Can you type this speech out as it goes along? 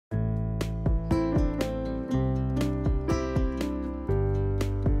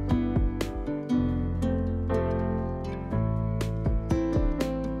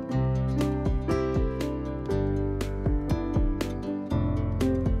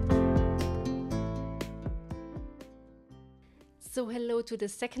So hello to the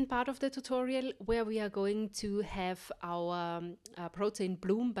second part of the tutorial where we are going to have our protein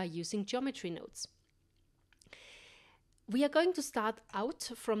bloom by using geometry nodes. We are going to start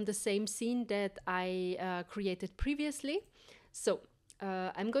out from the same scene that I created previously. So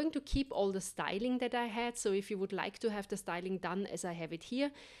I'm going to keep all the styling that I had. So if you would like to have the styling done as I have it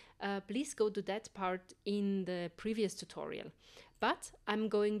here, please go to that part in the previous tutorial. But I'm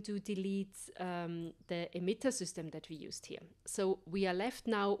going to delete the emitter system that we used here. So we are left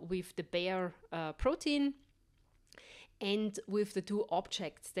now with the bare protein and with the two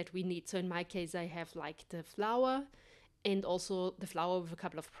objects that we need. So in my case, I have like the flower and also the flower with a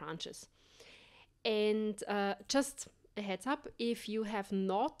couple of branches. And just a heads up, if you have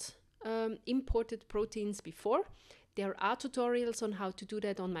not imported proteins before, there are tutorials on how to do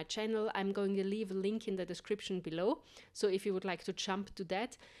that on my channel. I'm going to leave a link in the description below. So if you would like to jump to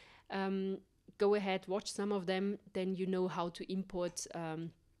that, go ahead, watch some of them. Then you know how to import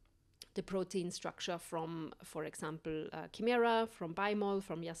the protein structure from, for example, Chimera, from Bimol,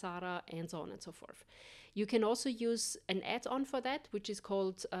 from Yasara, and so on and so forth. You can also use an add-on for that, which is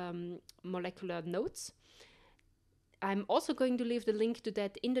called molecular nodes. I'm also going to leave the link to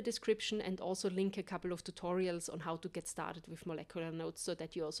that in the description and also link a couple of tutorials on how to get started with molecular nodes so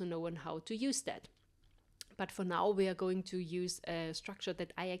that you also know on how to use that. But for now, we are going to use a structure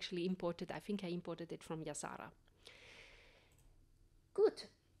that I actually imported. I think I imported it from Yasara. Good.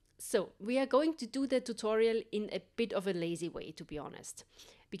 So we are going to do the tutorial in a bit of a lazy way, to be honest,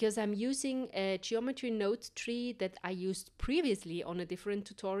 because I'm using a geometry node tree that I used previously on a different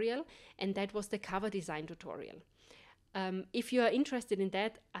tutorial, and that was the cover design tutorial. If you are interested in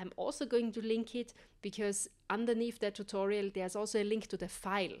that, I'm also going to link it because underneath that tutorial, there's also a link to the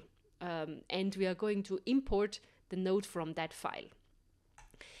file, and we are going to import the node from that file.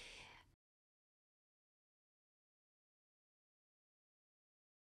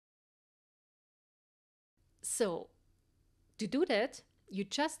 So to do that, you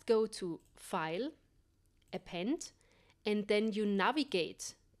just go to File, Append, and then you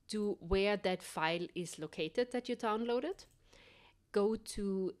navigate to where that file is located that you downloaded. Go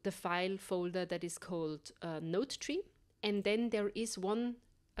to the file folder that is called node tree, and then there is one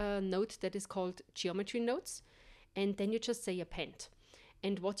node that is called geometry nodes, and then you just say append.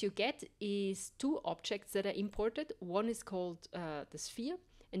 And what you get is two objects that are imported. One is called the sphere,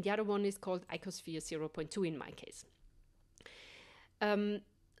 and the other one is called icosphere 0.2 in my case.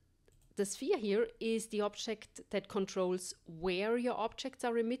 The sphere here is the object that controls where your objects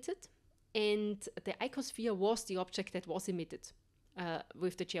are emitted, and the icosphere was the object that was emitted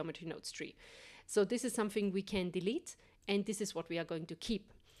with the geometry nodes tree. So this is something we can delete, and this is what we are going to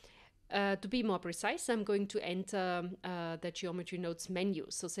keep. To be more precise, I'm going to enter the geometry nodes menu.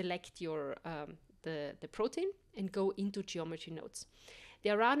 So select your the protein and go into geometry nodes.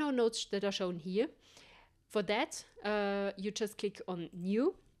 There are no nodes that are shown here. For that, you just click on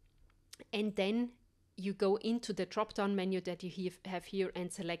New, and then you go into the drop-down menu that you have here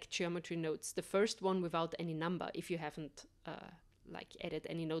and select geometry nodes, the first one without any number if you haven't like added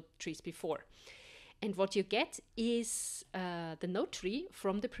any node trees before. And what you get is the node tree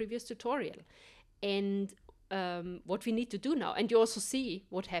from the previous tutorial. And what we need to do now, and you also see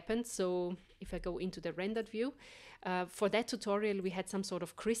what happened. So if I go into the rendered view, for that tutorial, we had some sort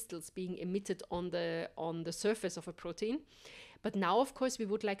of crystals being emitted on the surface of a protein. But now, of course, we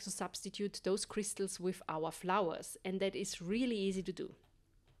would like to substitute those crystals with our flowers, and that is really easy to do.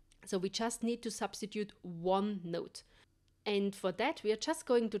 So we just need to substitute one node. And for that, we are just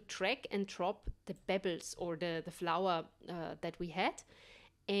going to drag and drop the pebbles or the flower that we had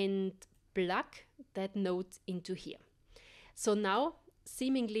and plug that node into here. So now,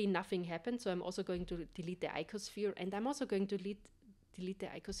 seemingly nothing happened. So I'm also going to delete the icosphere, and I'm also going to delete the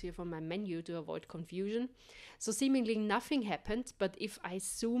icosphere from my menu to avoid confusion. So seemingly nothing happened, but if I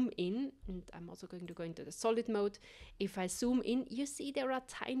zoom in, and I'm also going to go into the solid mode, if I zoom in, you see there are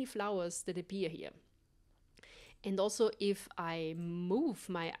tiny flowers that appear here. And also if I move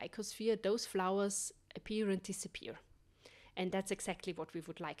my icosphere, those flowers appear and disappear. And that's exactly what we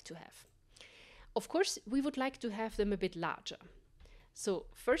would like to have. Of course, we would like to have them a bit larger. So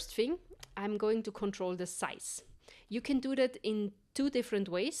first thing, I'm going to control the size. You can do that in two different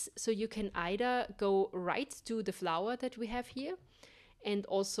ways. So you can either go right to the flower that we have here and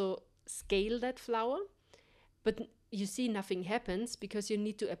also scale that flower. But you see nothing happens because you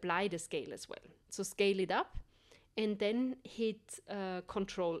need to apply the scale as well. So scale it up and then hit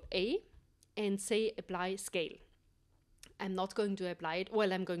Control A and say apply scale. I'm not going to apply it.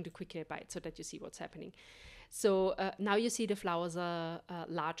 Well, I'm going to quickly apply it so that you see what's happening. So now you see the flowers are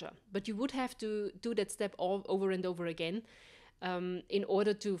larger, but you would have to do that step all over and over again in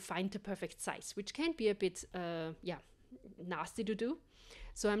order to find the perfect size, which can be a bit nasty to do.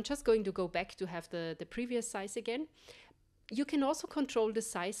 So I'm just going to go back to have the previous size again. You can also control the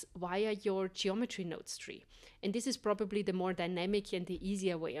size via your geometry nodes tree. And this is probably the more dynamic and the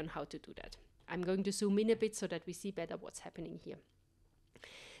easier way on how to do that. I'm going to zoom in a bit so that we see better what's happening here.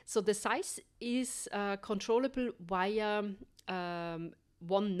 So the size is controllable via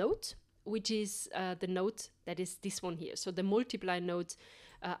one node, which is the node that is this one here. So the multiply node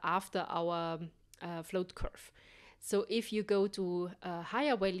after our float curve. So if you go to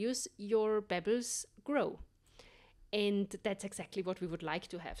higher values, your bubbles grow. And that's exactly what we would like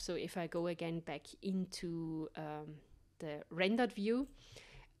to have. So if I go again back into the rendered view,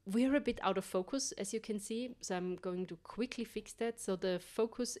 we're a bit out of focus, as you can see. So I'm going to quickly fix that. So the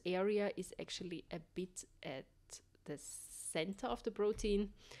focus area is actually a bit at the center of the protein.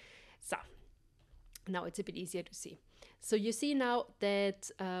 So now it's a bit easier to see. So you see now that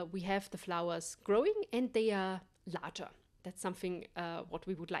we have the flowers growing and they are larger. That's something what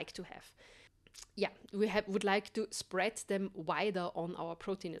we would like to have. Yeah, we would like to spread them wider on our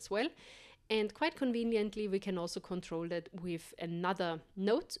protein as well. And quite conveniently, we can also control that with another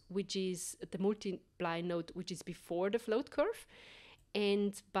node, which is the multiply node, which is before the float curve.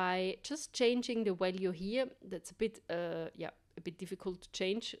 And by just changing the value here, that's a bit difficult to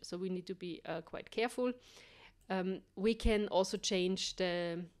change. So we need to be quite careful. We can also change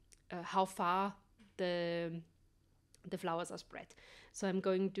the how far the flowers are spread. So I'm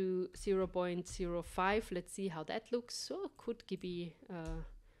going to 0.05. Let's see how that looks. So could be,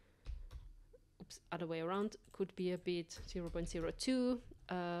 other way around, could be a bit 0.02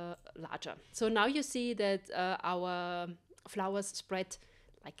 larger. So now you see that our flowers spread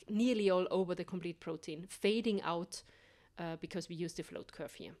like nearly all over the complete protein, fading out because we use the float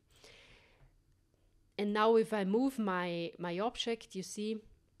curve here. And now if I move my object, you see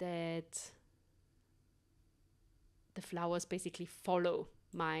that the flowers basically follow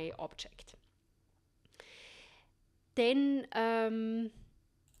my object. Then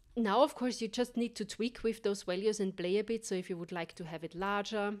now, of course, you just need to tweak with those values and play a bit. So if you would like to have it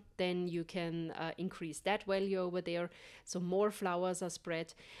larger, then you can increase that value over there. So more flowers are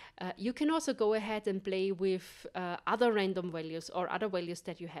spread. You can also go ahead and play with other random values or other values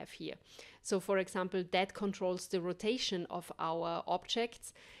that you have here. So for example, that controls the rotation of our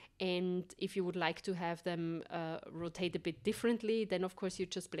objects. And if you would like to have them rotate a bit differently, then of course you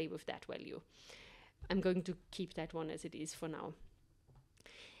just play with that value. I'm going to keep that one as it is for now.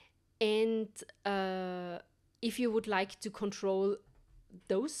 And if you would like to control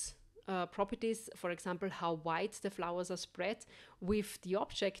those properties, for example, how wide the flowers are spread with the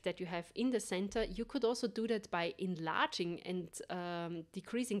object that you have in the center, you could also do that by enlarging and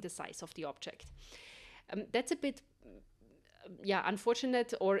decreasing the size of the object. That's a bit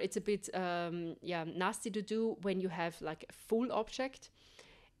unfortunate, or it's a bit nasty to do when you have like a full object.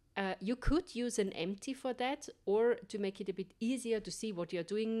 You could use an empty for that, or to make it a bit easier to see what you're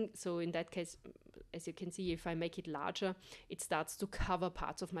doing. So in that case, as you can see, if I make it larger, it starts to cover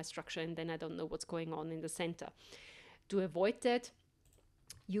parts of my structure, and then I don't know what's going on in the center. To avoid that,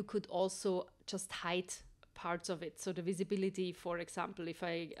 you could also just hide parts of it. So the visibility, for example, if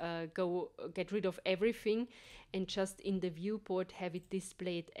I get rid of everything and just in the viewport have it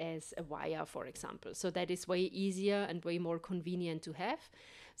displayed as a wire, for example. So that is way easier and way more convenient to have.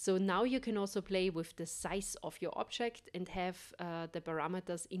 So now you can also play with the size of your object and have the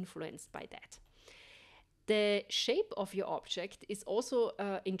parameters influenced by that. The shape of your object is also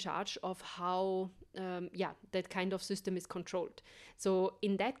in charge of how that kind of system is controlled. So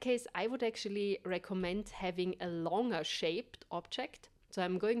in that case, I would actually recommend having a longer shaped object. So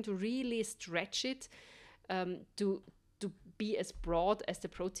I'm going to really stretch it to be as broad as the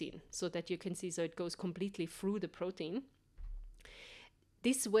protein, so that you can see, so it goes completely through the protein.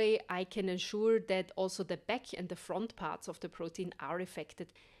 This way I can ensure that also the back and the front parts of the protein are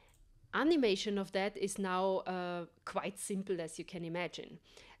affected. Animation of that is now quite simple, as you can imagine.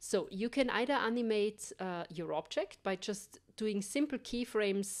 So you can either animate your object by just doing simple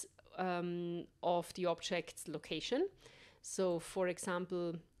keyframes of the object's location. So for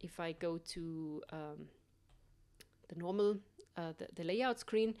example, if I go to the normal the layout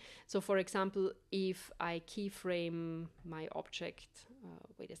screen. So for example, if I keyframe my object,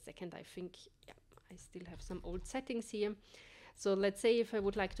 wait a second, I think I still have some old settings here. So let's say if I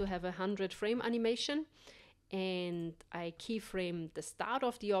would like to have 100 frame animation, and I keyframe the start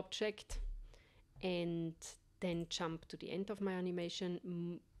of the object and then jump to the end of my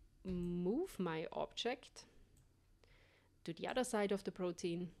animation, move my object to the other side of the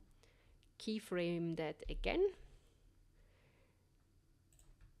protein, keyframe that again,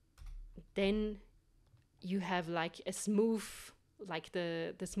 then you have like a smooth, like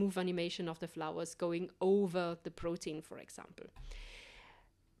the smooth animation of the flowers going over the protein, for example.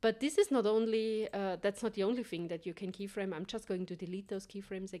 But this is not only, that's not the only thing that you can keyframe. I'm just going to delete those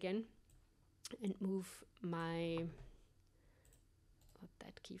keyframes again and move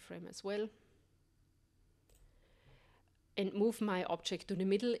that keyframe as well. And move my object to the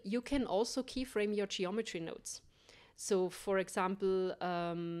middle. You can also keyframe your geometry nodes. So for example,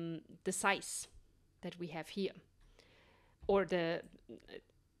 the size that we have here, or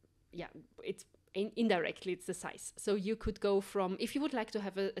it's indirectly it's the size. So you could go from, if you would like to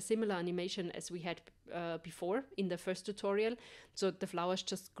have a similar animation as we had before in the first tutorial, so the flowers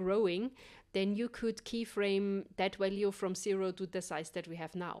just growing, then you could keyframe that value from 0 to the size that we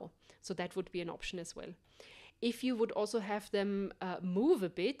have now. So that would be an option as well. If you would also have them move a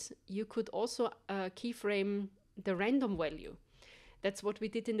bit, you could also keyframe the random value. That's what we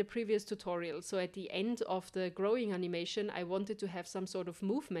did in the previous tutorial. So at the end of the growing animation, I wanted to have some sort of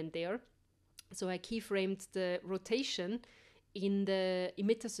movement there. So I keyframed the rotation in the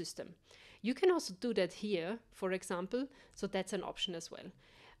emitter system. You can also do that here, for example. So that's an option as well.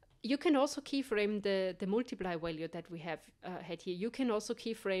 You can also keyframe the multiply value that we have had here. You can also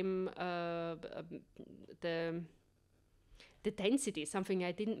keyframe the density, something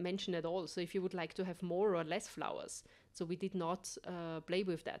I didn't mention at all. So if you would like to have more or less flowers. So we did not play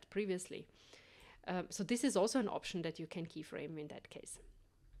with that previously. So this is also an option that you can keyframe in that case.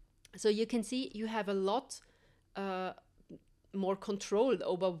 So you can see you have a lot more control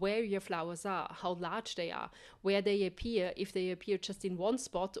over where your flowers are, how large they are, where they appear, if they appear just in one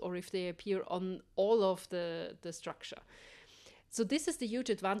spot or if they appear on all of the structure. So this is the huge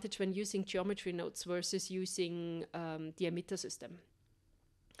advantage when using geometry nodes versus using the emitter system.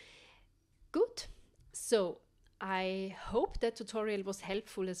 Good. So I hope that tutorial was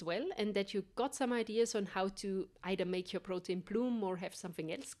helpful as well, and that you got some ideas on how to either make your protein bloom or have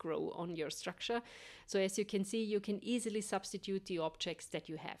something else grow on your structure. So as you can see, you can easily substitute the objects that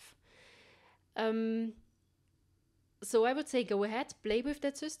you have. So I would say go ahead, play with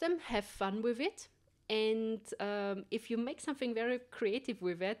that system, have fun with it. And if you make something very creative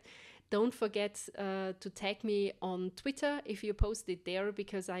with it, don't forget to tag me on Twitter if you post it there,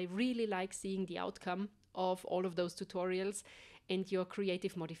 because I really like seeing the outcome of all of those tutorials and your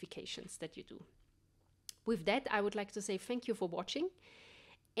creative modifications that you do. With that, I would like to say thank you for watching,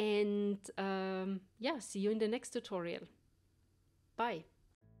 and see you in the next tutorial. Bye.